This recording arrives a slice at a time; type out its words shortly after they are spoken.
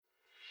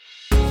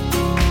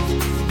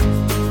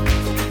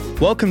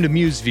Welcome to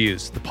MUSE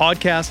Views, the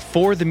podcast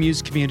for the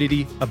MUSE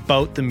community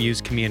about the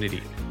MUSE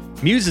community.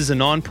 MUSE is a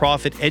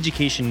nonprofit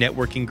education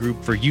networking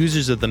group for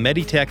users of the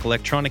MEDITECH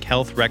electronic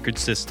health record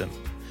system.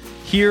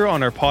 Here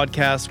on our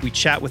podcast, we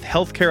chat with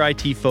healthcare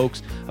IT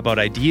folks about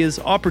ideas,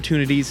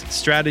 opportunities,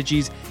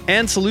 strategies,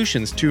 and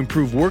solutions to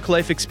improve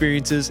work-life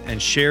experiences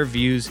and share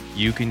views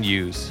you can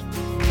use.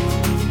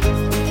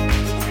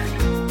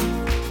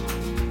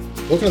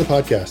 Welcome to the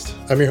podcast.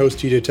 I'm your host,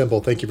 TJ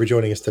Temple. Thank you for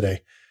joining us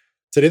today.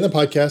 Today in the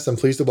podcast, I'm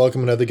pleased to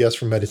welcome another guest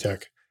from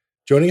MEDITECH.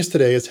 Joining us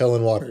today is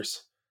Helen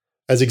Waters.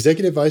 As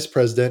Executive Vice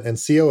President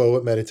and COO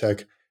at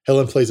MEDITECH,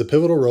 Helen plays a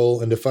pivotal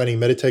role in defining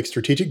MEDITECH's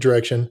strategic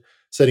direction,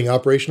 setting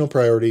operational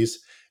priorities,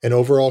 and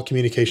overall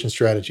communication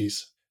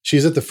strategies. She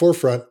is at the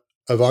forefront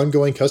of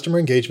ongoing customer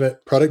engagement,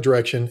 product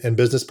direction, and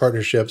business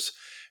partnerships,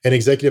 and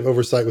executive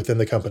oversight within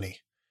the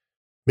company.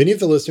 Many of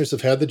the listeners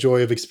have had the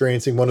joy of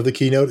experiencing one of the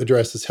keynote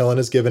addresses Helen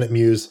has given at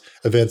MUSE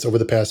events over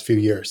the past few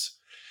years.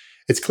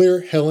 It's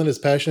clear Helen is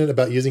passionate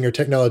about using her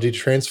technology to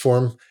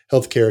transform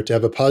healthcare to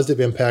have a positive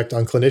impact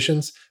on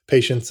clinicians,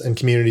 patients, and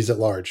communities at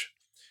large.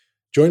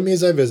 Join me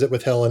as I visit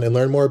with Helen and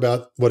learn more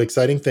about what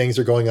exciting things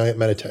are going on at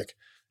MEDITECH.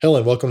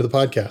 Helen, welcome to the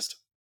podcast.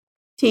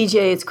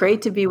 TJ, it's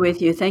great to be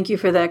with you. Thank you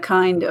for that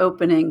kind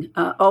opening.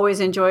 Always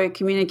enjoy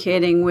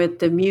communicating with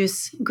the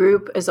MUSE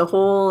group as a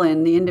whole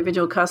and the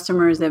individual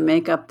customers that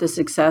make up the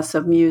success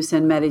of MUSE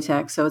and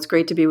MEDITECH. So it's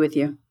great to be with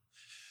you.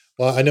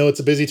 Well, I know it's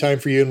a busy time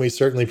for you, and we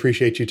certainly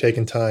appreciate you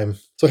taking time.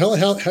 So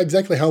Helen,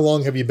 how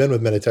long have you been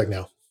with MEDITECH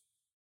now?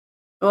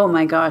 Oh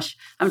my gosh.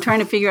 I'm trying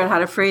to figure out how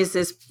to phrase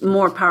this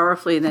more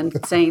powerfully than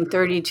saying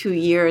 32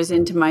 years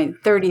into my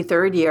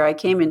 33rd year. I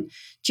came in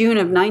June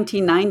of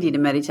 1990 to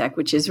MEDITECH,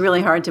 which is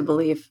really hard to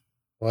believe.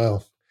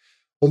 Wow.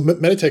 Well,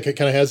 MEDITECH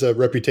kind of has a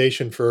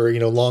reputation for,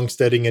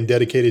 long-standing and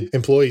dedicated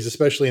employees,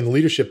 especially in the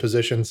leadership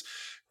positions.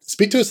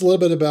 Speak to us a little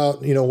bit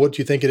about, what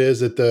you think it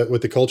is with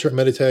the culture at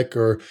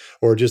MEDITECH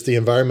or just the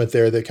environment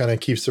there that kind of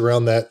keeps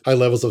around that high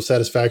levels of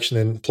satisfaction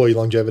and employee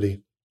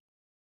longevity.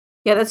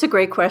 Yeah, that's a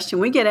great question.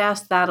 We get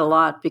asked that a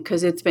lot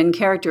because it's been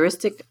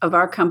characteristic of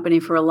our company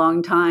for a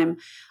long time.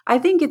 I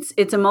think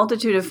it's a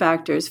multitude of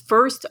factors.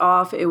 First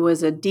off, it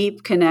was a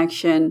deep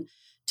connection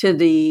to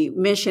the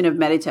mission of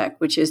MEDITECH,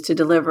 which is to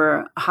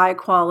deliver high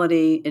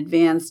quality,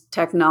 advanced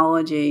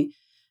technology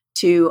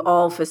to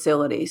all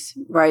facilities,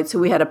 right? So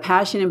we had a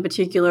passion in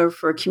particular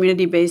for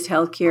community-based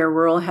healthcare,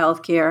 rural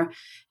healthcare,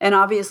 and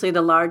obviously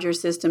the larger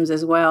systems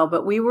as well.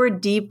 But we were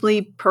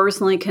deeply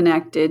personally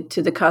connected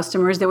to the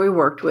customers that we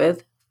worked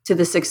with, to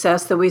the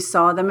success that we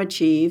saw them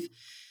achieve,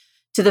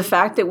 to the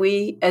fact that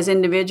we as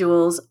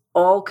individuals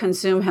all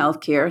consume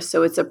healthcare.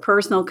 So it's a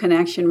personal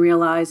connection,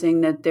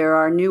 realizing that there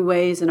are new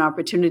ways and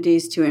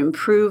opportunities to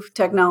improve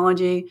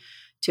technology,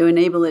 to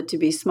enable it to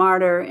be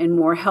smarter and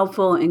more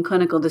helpful in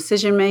clinical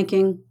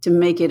decision-making, to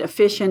make it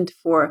efficient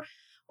for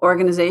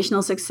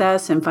organizational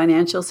success and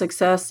financial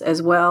success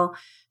as well.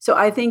 So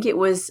I think it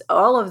was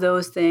all of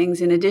those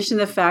things, in addition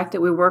to the fact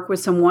that we work with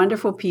some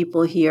wonderful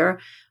people here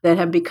that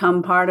have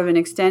become part of an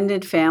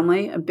extended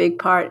family, a big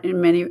part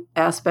in many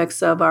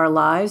aspects of our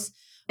lives.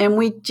 And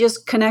we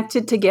just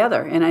connected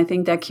together. And I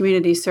think that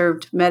community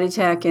served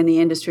MEDITECH and the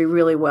industry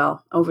really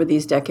well over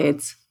these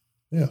decades.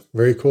 Yeah,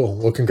 very cool.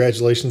 Well,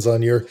 congratulations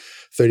on your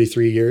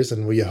 33 years,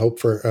 and we hope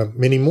for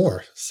many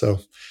more. So,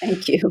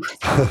 thank you.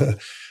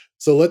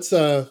 So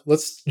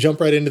let's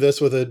jump right into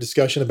this with a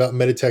discussion about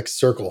MEDITECH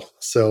Circle.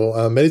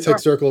 So MEDITECH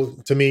Circle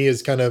to me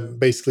is kind of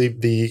basically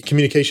the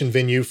communication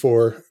venue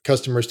for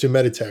customers to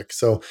MEDITECH.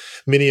 So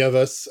many of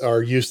us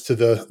are used to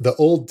the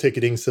old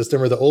ticketing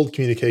system or the old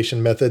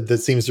communication method that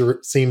seems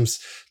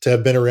to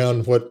have been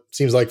around what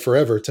seems like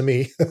forever to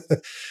me.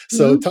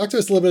 So talk to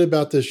us a little bit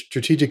about the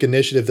strategic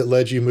initiative that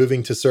led you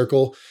moving to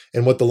Circle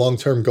and what the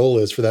long-term goal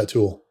is for that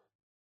tool.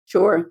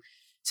 Sure.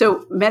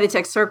 So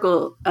MEDITECH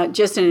Circle,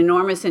 just an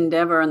enormous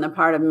endeavor on the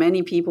part of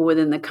many people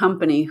within the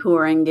company who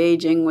are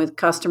engaging with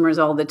customers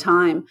all the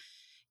time.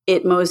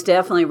 It most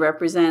definitely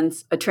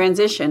represents a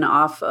transition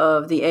off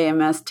of the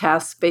AMS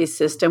task-based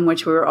system,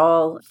 which we're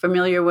all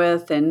familiar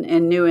with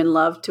and knew and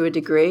loved to a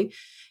degree.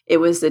 It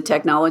was the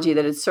technology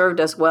that had served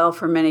us well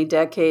for many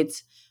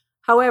decades.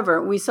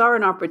 However, we saw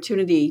an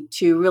opportunity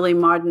to really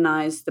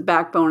modernize the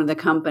backbone of the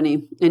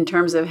company in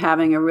terms of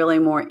having a really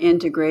more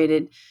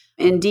integrated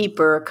and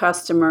deeper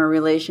customer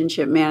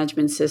relationship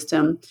management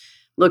system,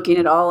 looking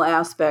at all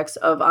aspects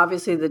of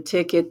obviously the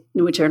ticket,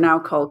 which are now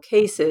called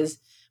cases,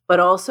 but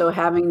also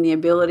having the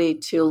ability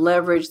to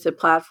leverage the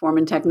platform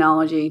and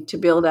technology to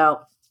build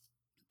out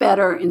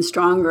better and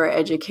stronger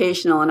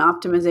educational and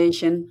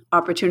optimization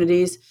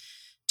opportunities,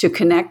 to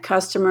connect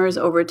customers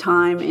over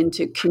time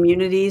into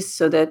communities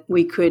so that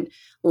we could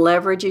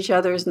leverage each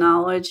other's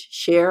knowledge,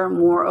 share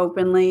more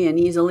openly and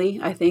easily,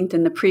 I think,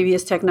 than the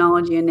previous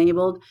technology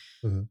enabled.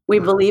 Mm-hmm. We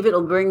believe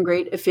it'll bring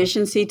great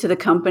efficiency to the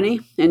company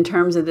in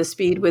terms of the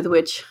speed with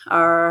which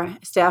our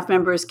staff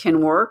members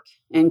can work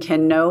and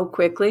can know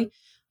quickly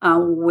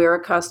where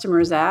a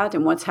customer's at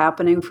and what's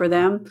happening for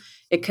them.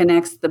 It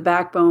connects the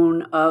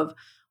backbone of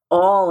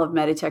all of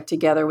MEDITECH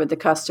together with the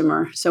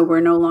customer. So we're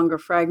no longer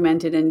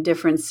fragmented in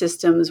different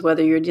systems,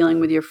 whether you're dealing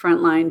with your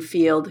frontline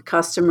field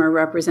customer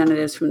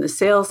representatives from the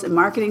sales and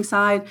marketing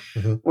side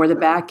or the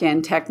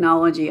back-end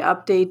technology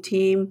update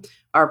team,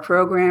 our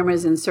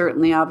programmers, and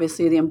certainly,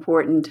 obviously, the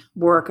important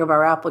work of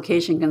our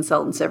application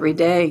consultants every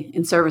day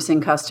in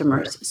servicing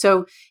customers.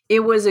 So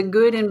it was a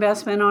good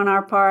investment on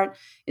our part.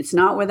 It's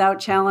not without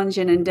challenge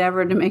and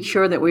endeavor to make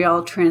sure that we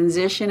all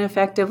transition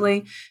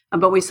effectively,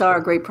 but we saw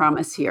a great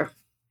promise here.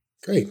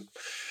 Great.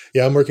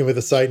 Yeah, I'm working with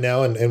the site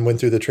now and went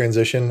through the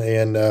transition,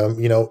 and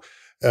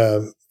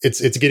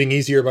it's getting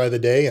easier by the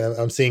day, and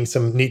I'm seeing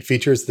some neat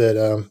features that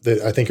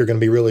I think are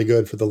going to be really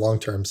good for the long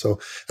term. So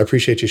I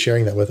appreciate you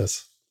sharing that with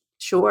us.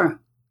 Sure.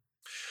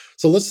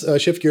 So let's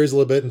shift gears a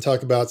little bit and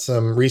talk about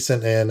some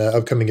recent and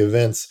upcoming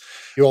events.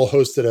 You all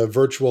hosted a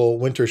virtual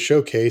winter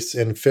showcase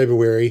in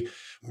February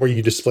where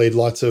you displayed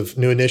lots of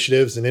new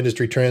initiatives and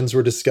industry trends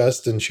were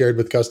discussed and shared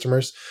with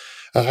customers.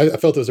 I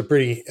felt it was a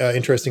pretty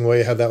interesting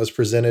way how that was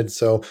presented.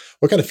 So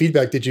what kind of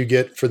feedback did you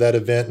get for that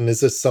event? And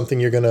is this something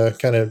you're going to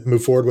kind of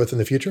move forward with in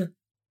the future?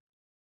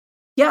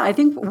 Yeah, I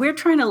think we're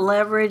trying to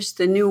leverage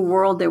the new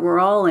world that we're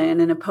all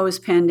in a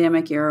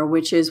post-pandemic era,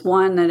 which is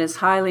one that is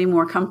highly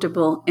more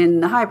comfortable in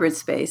the hybrid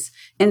space.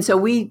 And so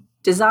we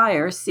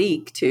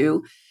seek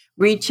to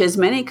reach as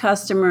many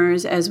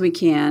customers as we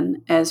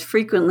can, as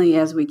frequently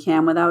as we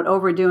can without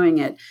overdoing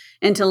it,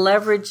 and to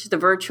leverage the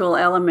virtual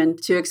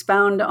element to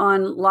expound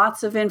on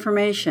lots of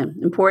information,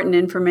 important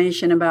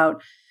information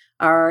about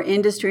our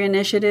industry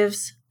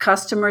initiatives,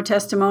 customer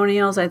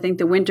testimonials. I think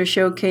the Winter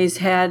Showcase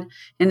had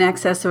in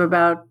excess of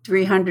about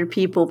 300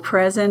 people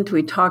present.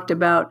 We talked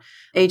about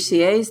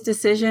HCA's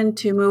decision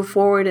to move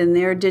forward in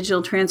their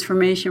digital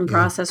transformation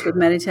process with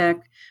MEDITECH.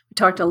 We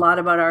talked a lot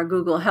about our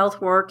Google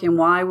Health work and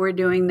why we're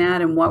doing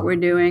that and what we're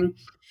doing.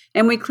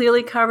 And we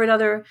clearly covered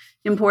other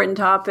important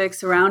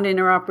topics around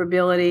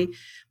interoperability,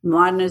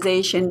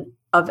 modernization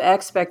of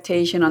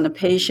expectation on the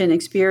patient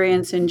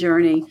experience and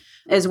journey,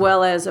 as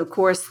well as, of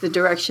course, the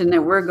direction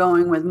that we're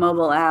going with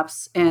mobile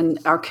apps and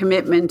our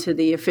commitment to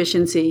the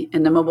efficiency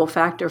and the mobile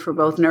factor for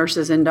both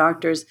nurses and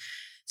doctors.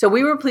 So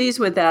we were pleased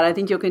with that. I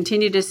think you'll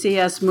continue to see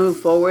us move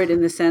forward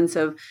in the sense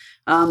of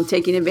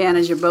taking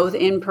advantage of both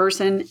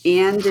in-person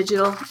and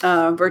digital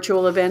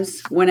virtual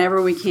events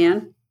whenever we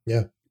can.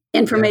 Yeah.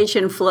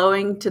 Information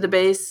flowing to the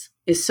base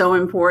is so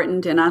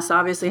important, and us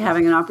obviously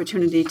having an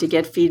opportunity to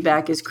get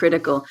feedback is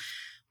critical.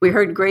 We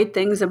heard great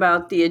things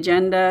about the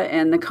agenda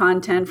and the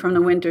content from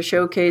the Winter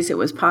Showcase. It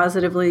was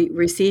positively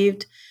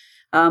received.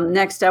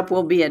 Next up,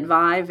 we'll be at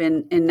Vive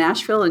in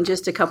Nashville in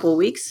just a couple of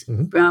weeks,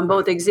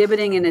 both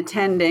exhibiting and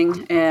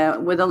attending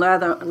with a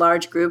rather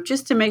large group,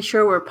 just to make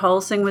sure we're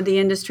pulsing with the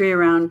industry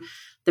around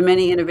the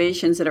many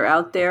innovations that are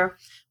out there,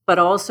 but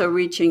also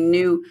reaching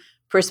new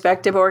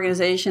prospective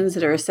organizations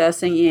that are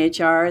assessing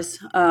EHRs.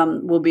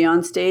 Will be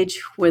on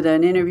stage with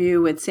an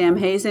interview with Sam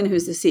Hazen,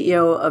 who's the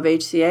CEO of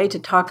HCA, to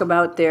talk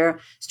about their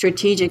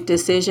strategic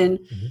decision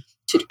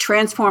to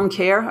transform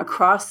care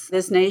across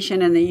this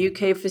nation and the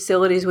UK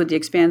facilities with the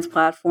Expanse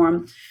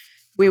platform.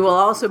 We will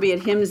also be at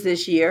HIMSS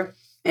this year,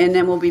 and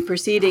then we'll be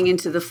proceeding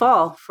into the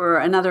fall for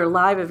another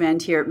live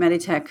event here at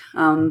MEDITECH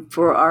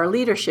for our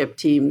leadership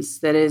teams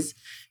that is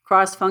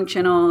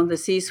cross-functional, the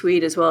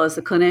C-suite, as well as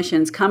the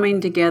clinicians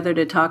coming together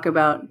to talk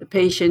about the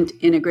patient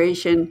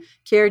integration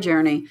care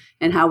journey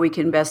and how we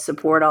can best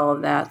support all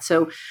of that.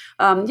 So,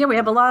 we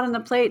have a lot on the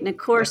plate. And of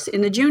course,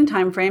 in the June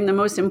timeframe, the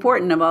most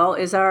important of all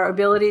is our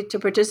ability to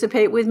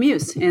participate with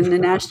MUSE in the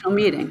national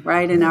meeting,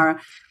 right? And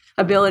our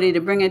ability to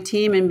bring a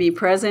team and be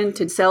present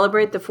to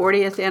celebrate the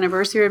 40th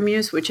anniversary of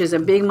MUSE, which is a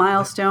big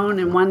milestone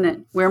and one that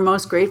we're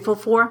most grateful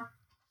for.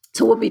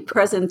 So we'll be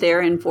present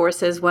there in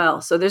force as well.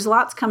 So there's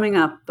lots coming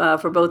up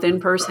for both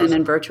in-person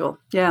and virtual.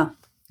 Yeah.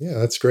 Yeah,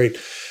 that's great.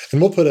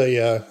 And we'll put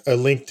a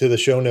link to the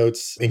show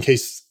notes in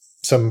case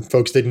some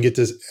folks didn't get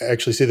to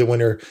actually see the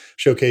Winter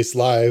Showcase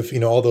live.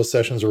 All those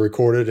sessions are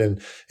recorded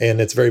and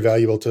it's very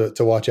valuable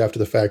to watch after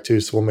the fact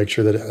too. So we'll make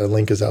sure that a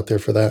link is out there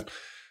for that.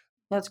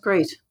 That's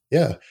great.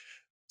 Yeah.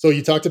 So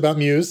you talked about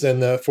MUSE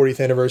and the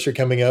 40th anniversary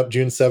coming up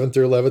June 7th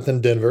through 11th in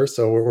Denver.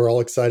 So we're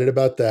all excited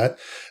about that.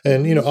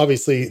 And,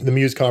 obviously the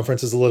MUSE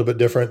conference is a little bit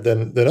different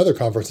than other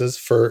conferences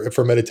for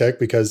MEDITECH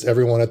because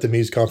everyone at the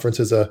MUSE conference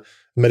is a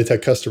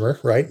MEDITECH customer,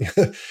 right?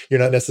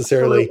 You're not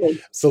necessarily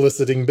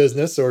soliciting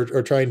business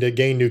or trying to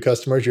gain new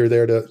customers. You're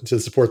there to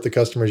support the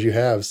customers you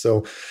have.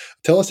 So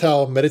tell us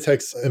how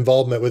MEDITECH's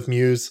involvement with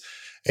MUSE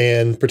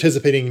and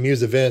participating in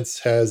MUSE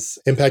events has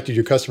impacted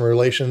your customer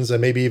relations and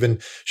maybe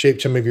even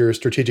shaped some of your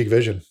strategic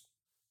vision.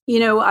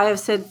 I have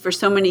said for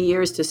so many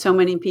years to so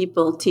many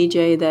people,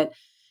 TJ, that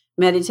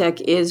MEDITECH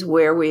is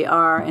where we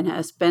are and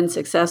has been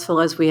successful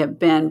as we have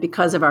been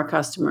because of our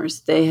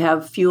customers. They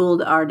have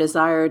fueled our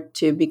desire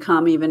to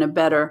become even a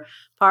better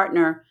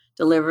partner,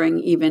 delivering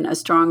even a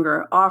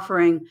stronger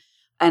offering.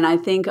 And I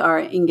think our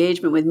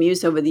engagement with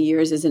MUSE over the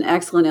years is an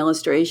excellent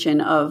illustration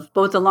of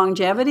both the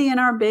longevity in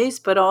our base,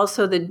 but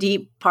also the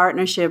deep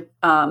partnership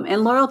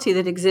and loyalty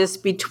that exists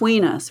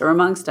between us or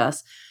amongst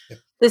us. Yep.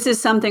 This is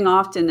something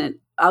often that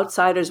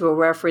outsiders will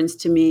reference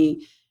to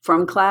me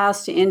from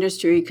class to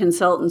industry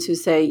consultants who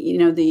say,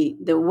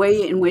 the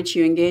way in which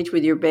you engage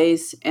with your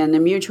base and the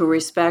mutual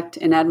respect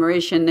and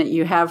admiration that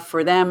you have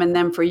for them and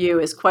them for you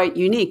is quite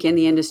unique in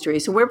the industry.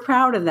 So we're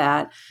proud of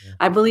that. Yeah.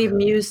 I believe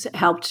MUSE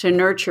helped to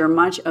nurture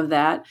much of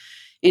that.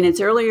 In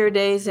its earlier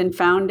days in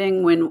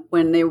founding,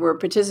 when they were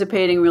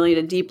participating really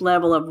at a deep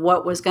level of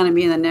what was going to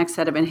be in the next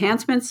set of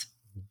enhancements,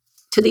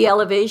 to the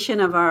elevation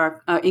of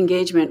our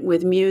engagement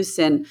with MUSE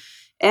and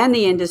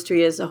the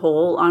industry as a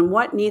whole on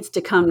what needs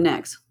to come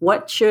next.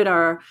 What should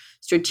our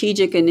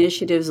strategic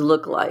initiatives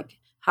look like?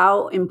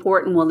 How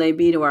important will they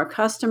be to our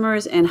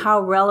customers, and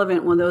how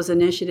relevant will those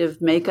initiatives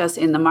make us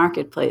in the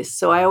marketplace?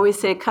 So I always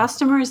say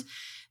customers,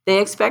 they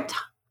expect,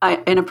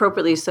 and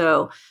appropriately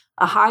so,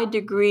 a high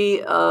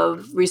degree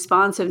of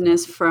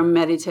responsiveness from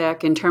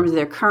MEDITECH in terms of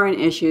their current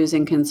issues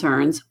and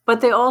concerns,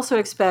 but they also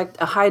expect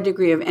a high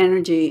degree of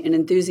energy and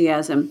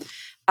enthusiasm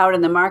out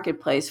in the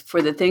marketplace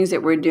for the things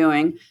that we're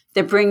doing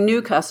that bring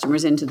new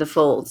customers into the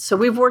fold. So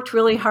we've worked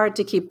really hard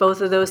to keep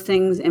both of those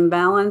things in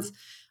balance.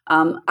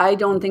 I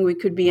don't think we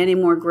could be any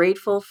more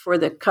grateful for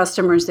the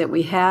customers that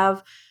we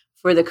have,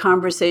 for the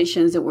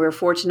conversations that we're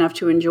fortunate enough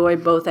to enjoy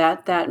both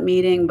at that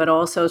meeting, but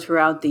also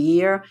throughout the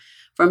year,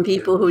 from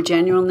people who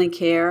genuinely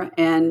care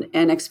and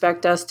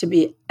expect us to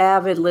be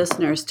avid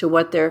listeners to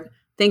what they're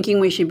thinking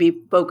we should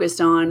be focused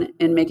on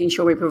and making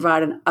sure we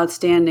provide an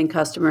outstanding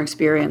customer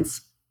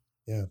experience.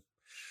 Yeah.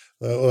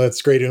 Well,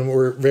 that's great. And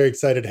we're very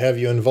excited to have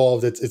you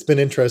involved. It's been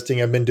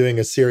interesting. I've been doing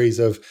a series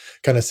of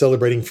kind of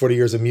celebrating 40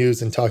 years of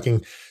MUSE and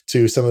talking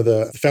to some of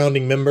the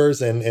founding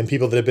members and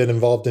people that have been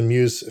involved in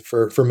MUSE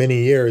for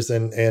many years.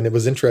 And it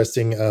was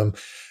interesting.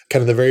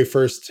 Kind of the very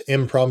first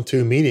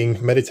impromptu meeting,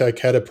 MEDITECH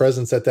had a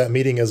presence at that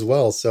meeting as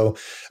well. So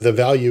the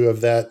value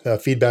of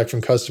that feedback from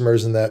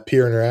customers and that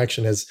peer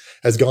interaction has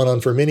gone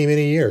on for many,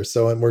 many years.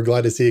 So we're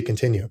glad to see it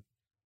continue.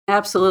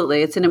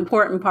 Absolutely. It's an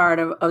important part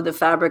of the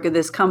fabric of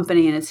this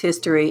company and its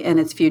history and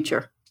its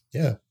future.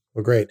 Yeah.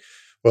 Well, great.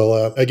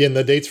 Well, again,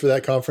 the dates for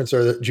that conference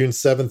are June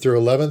 7th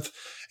through 11th.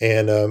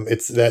 And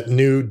it's that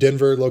new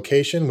Denver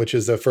location, which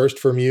is a first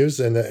for MUSE.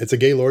 And it's a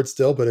Gaylord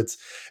still, but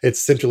it's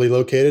centrally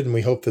located. And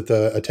we hope that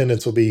the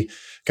attendance will be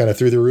kind of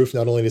through the roof,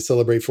 not only to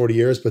celebrate 40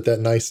 years, but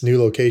that nice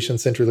new location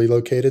centrally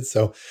located.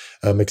 So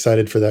I'm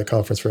excited for that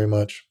conference very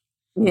much.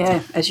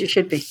 Yeah, as you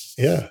should be.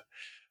 Yeah.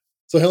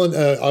 So Helen,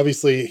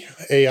 obviously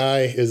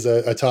AI is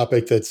a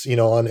topic that's,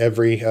 on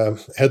every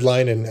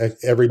headline and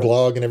every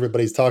blog and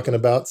everybody's talking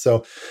about.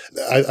 So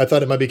I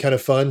thought it might be kind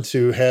of fun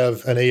to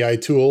have an AI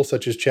tool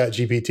such as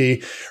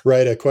ChatGPT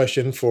write a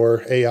question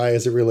for AI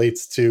as it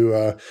relates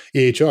to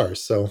EHRs.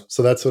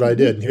 So that's what I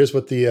did. And here's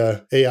what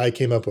the AI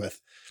came up with.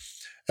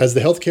 As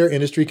the healthcare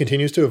industry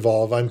continues to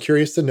evolve, I'm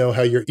curious to know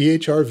how your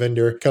EHR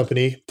vendor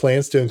company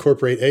plans to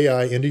incorporate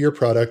AI into your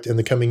product in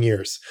the coming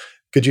years.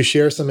 Could you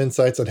share some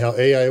insights on how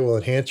AI will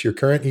enhance your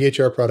current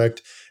EHR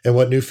product and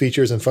what new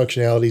features and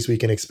functionalities we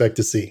can expect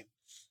to see?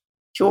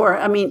 Sure.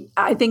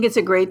 I think it's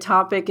a great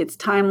topic. It's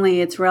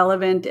timely. It's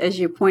relevant. As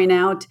you point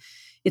out,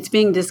 it's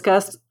being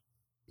discussed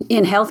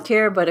in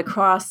healthcare, but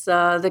across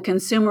the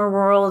consumer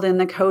world and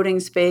the coding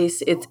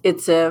space.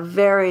 It's a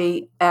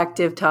very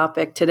active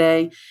topic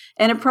today,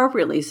 and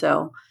appropriately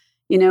so.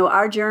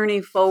 Our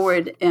journey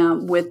forward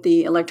with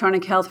the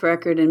electronic health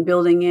record and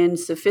building in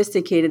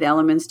sophisticated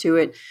elements to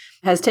it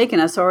has taken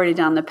us already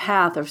down the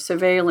path of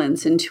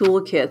surveillance and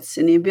toolkits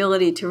and the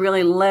ability to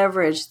really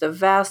leverage the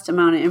vast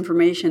amount of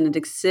information that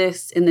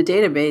exists in the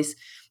database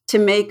to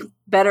make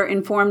better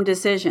informed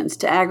decisions,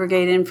 to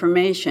aggregate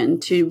information,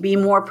 to be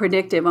more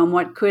predictive on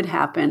what could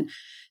happen.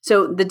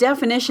 So the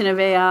definition of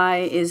AI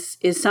is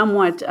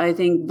somewhat, I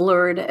think,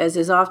 blurred, as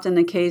is often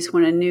the case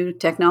when a new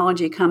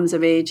technology comes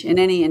of age in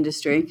any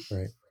industry.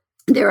 Right.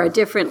 There are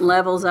different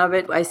levels of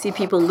it. I see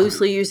people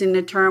loosely using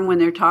the term when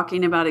they're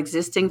talking about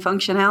existing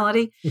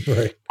functionality.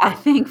 Right. I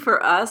think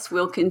for us,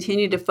 we'll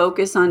continue to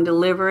focus on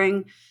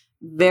delivering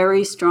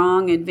very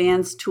strong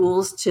advanced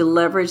tools to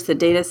leverage the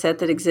data set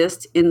that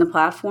exists in the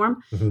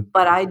platform. Mm-hmm.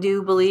 But I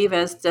do believe,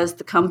 as does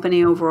the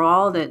company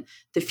overall, that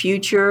the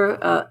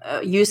future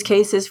use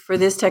cases for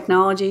this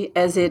technology,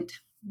 as it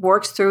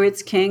works through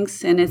its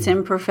kinks and its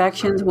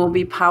imperfections, will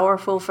be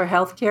powerful for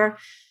healthcare.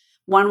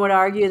 One would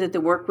argue that the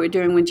work we're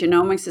doing with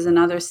genomics is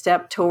another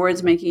step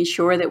towards making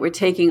sure that we're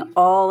taking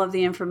all of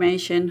the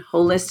information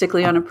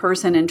holistically on a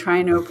person and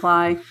trying to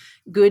apply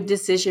good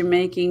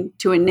decision-making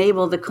to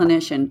enable the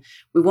clinician.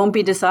 We won't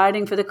be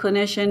deciding for the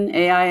clinician.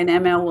 AI and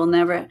ML will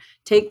never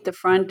take the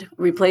front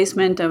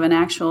replacement of an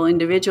actual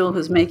individual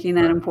who's making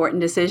that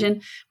important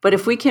decision. But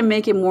if we can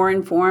make it more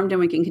informed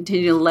and we can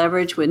continue to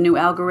leverage with new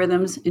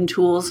algorithms and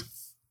tools,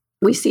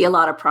 we see a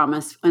lot of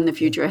promise in the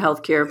future of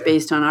healthcare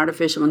based on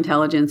artificial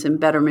intelligence and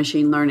better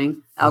machine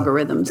learning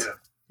algorithms.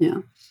 Yeah.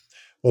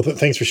 Well,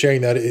 thanks for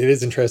sharing that. It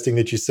is interesting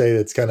that you say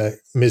it's kind of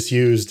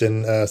misused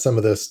and some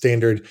of the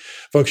standard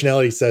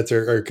functionality sets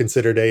are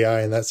considered AI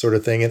and that sort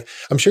of thing. And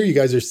I'm sure you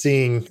guys are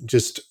seeing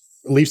just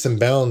leaps and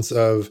bounds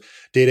of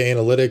data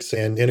analytics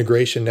and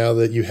integration now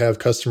that you have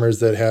customers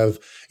that have,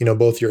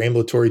 both your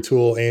ambulatory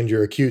tool and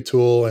your acute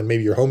tool and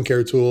maybe your home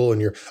care tool and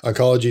your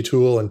oncology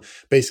tool and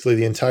basically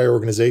the entire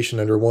organization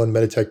under one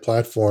MEDITECH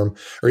platform,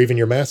 or even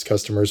your mass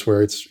customers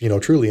where it's,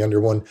 truly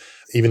under one,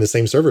 even the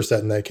same server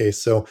set in that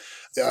case. So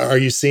are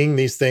you seeing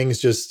these things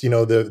just,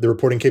 the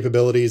reporting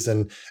capabilities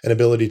and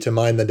ability to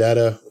mine the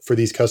data for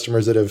these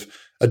customers that have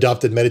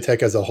adopted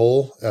MEDITECH as a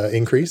whole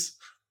increase?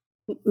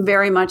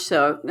 Very much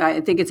so.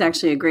 I think it's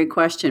actually a great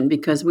question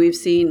because we've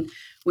seen,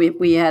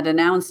 we had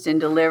announced and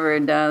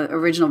delivered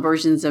original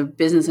versions of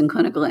business and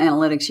clinical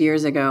analytics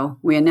years ago.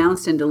 We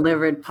announced and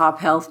delivered pop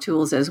health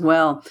tools as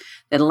well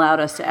that allowed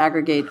us to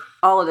aggregate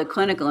all of the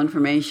clinical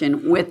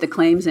information with the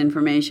claims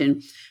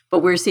information. But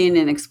we're seeing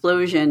an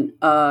explosion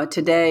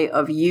today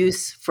of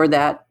use for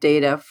that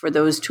data, for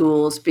those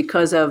tools,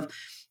 because of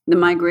the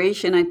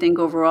migration, I think,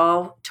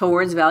 overall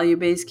towards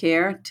value-based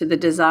care, to the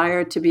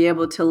desire to be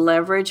able to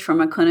leverage from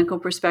a clinical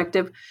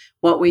perspective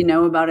what we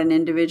know about an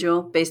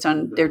individual based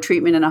on their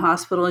treatment in a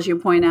hospital, as you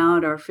point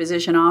out, or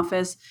physician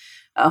office,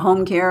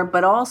 home care,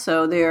 but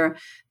also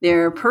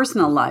their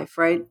personal life,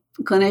 right?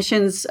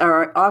 Clinicians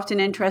are often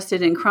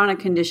interested in chronic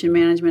condition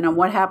management on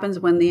what happens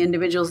when the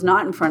individual's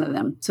not in front of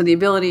them. So the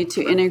ability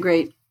to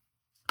integrate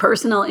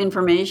personal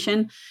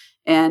information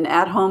and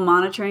at-home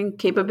monitoring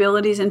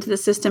capabilities into the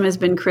system has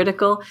been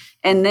critical.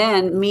 And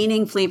then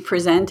meaningfully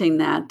presenting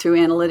that through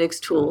analytics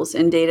tools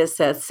and data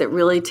sets that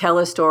really tell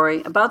a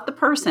story about the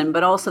person,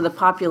 but also the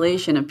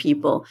population of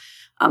people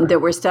that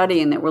we're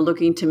studying, that we're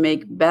looking to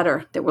make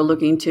better, that we're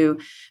looking to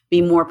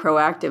be more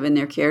proactive in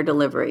their care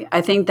delivery. I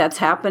think that's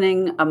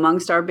happening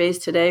amongst our base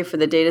today for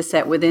the data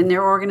set within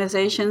their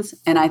organizations.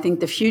 And I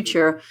think the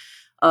future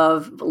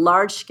of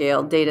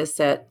large-scale data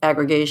set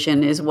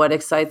aggregation is what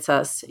excites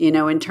us,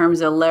 in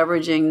terms of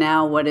leveraging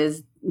now what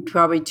is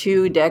probably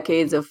 2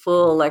 decades of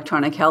full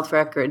electronic health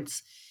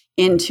records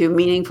into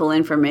meaningful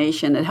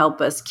information that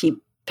help us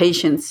keep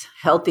patients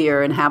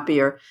healthier and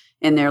happier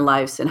in their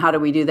lives. And how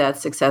do we do that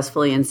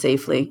successfully and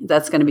safely?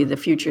 That's going to be the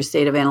future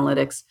state of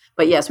analytics.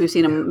 But yes, we've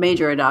seen a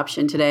major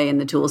adoption today in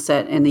the tool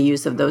set and the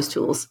use of those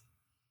tools.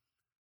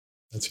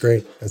 That's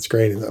great. That's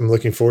great. I'm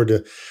looking forward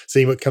to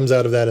seeing what comes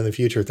out of that in the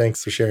future.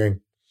 Thanks for sharing.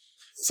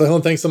 So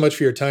Helen, thanks so much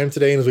for your time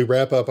today. And as we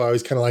wrap up, I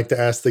always kind of like to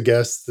ask the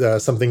guests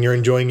something you're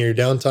enjoying in your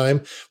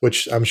downtime,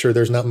 which I'm sure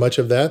there's not much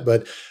of that,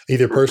 but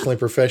either personally,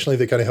 professionally,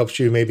 that kind of helps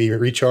you maybe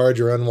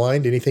recharge or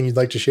unwind. Anything you'd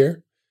like to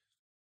share?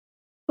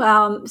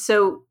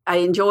 So I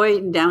enjoy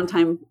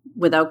downtime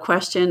without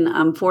question.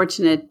 I'm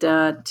fortunate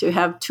to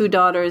have 2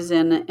 daughters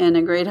and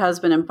a great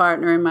husband and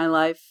partner in my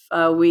life.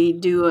 We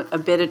do a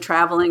bit of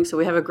traveling. So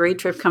we have a great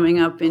trip coming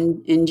up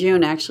in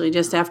June, actually,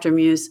 just after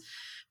MUSE,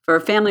 for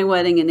a family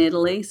wedding in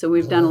Italy. So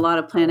we've done a lot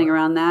of planning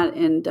around that,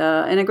 and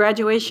a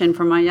graduation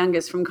for my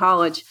youngest from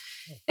college.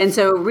 And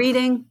so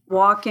reading,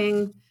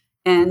 walking,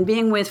 and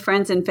being with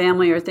friends and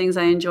family are things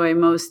I enjoy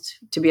most,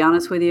 to be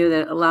honest with you,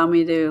 that allow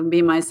me to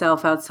be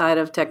myself outside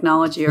of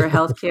technology or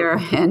healthcare.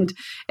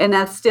 and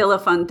that's still a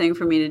fun thing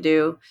for me to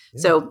do.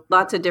 Yeah. So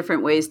lots of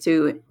different ways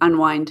to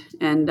unwind,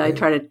 and I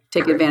try to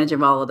take advantage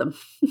of all of them.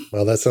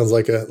 Well, that sounds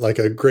like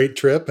a great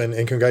trip,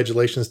 and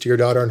congratulations to your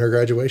daughter on her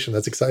graduation.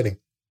 That's exciting.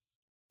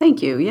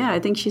 Thank you. Yeah,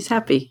 I think she's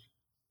happy.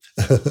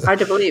 Hard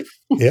to believe.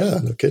 Yeah,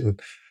 no kidding.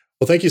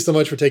 Well, thank you so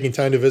much for taking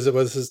time to visit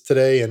with us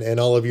today and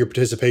all of your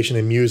participation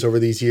in MUSE over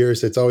these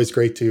years. It's always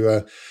great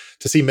to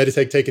see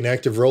MEDITECH take an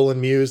active role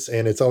in MUSE,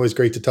 and it's always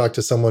great to talk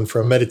to someone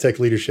from MEDITECH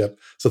leadership.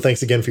 So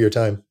thanks again for your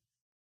time.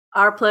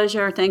 Our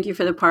pleasure. Thank you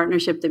for the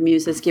partnership that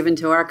MUSE has given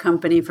to our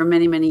company for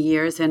many, many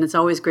years. And it's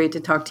always great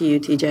to talk to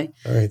you, TJ.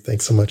 All right.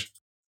 Thanks so much.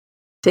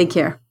 Take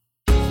care.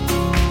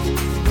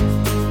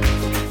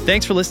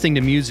 Thanks for listening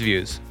to MUSE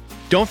Views.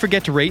 Don't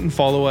forget to rate and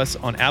follow us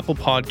on Apple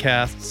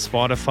Podcasts,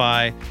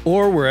 Spotify,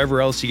 or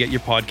wherever else you get your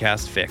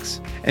podcast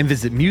fix. And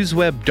visit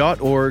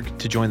museweb.org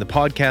to join the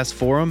podcast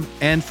forum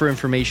and for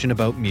information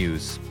about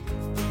MUSE.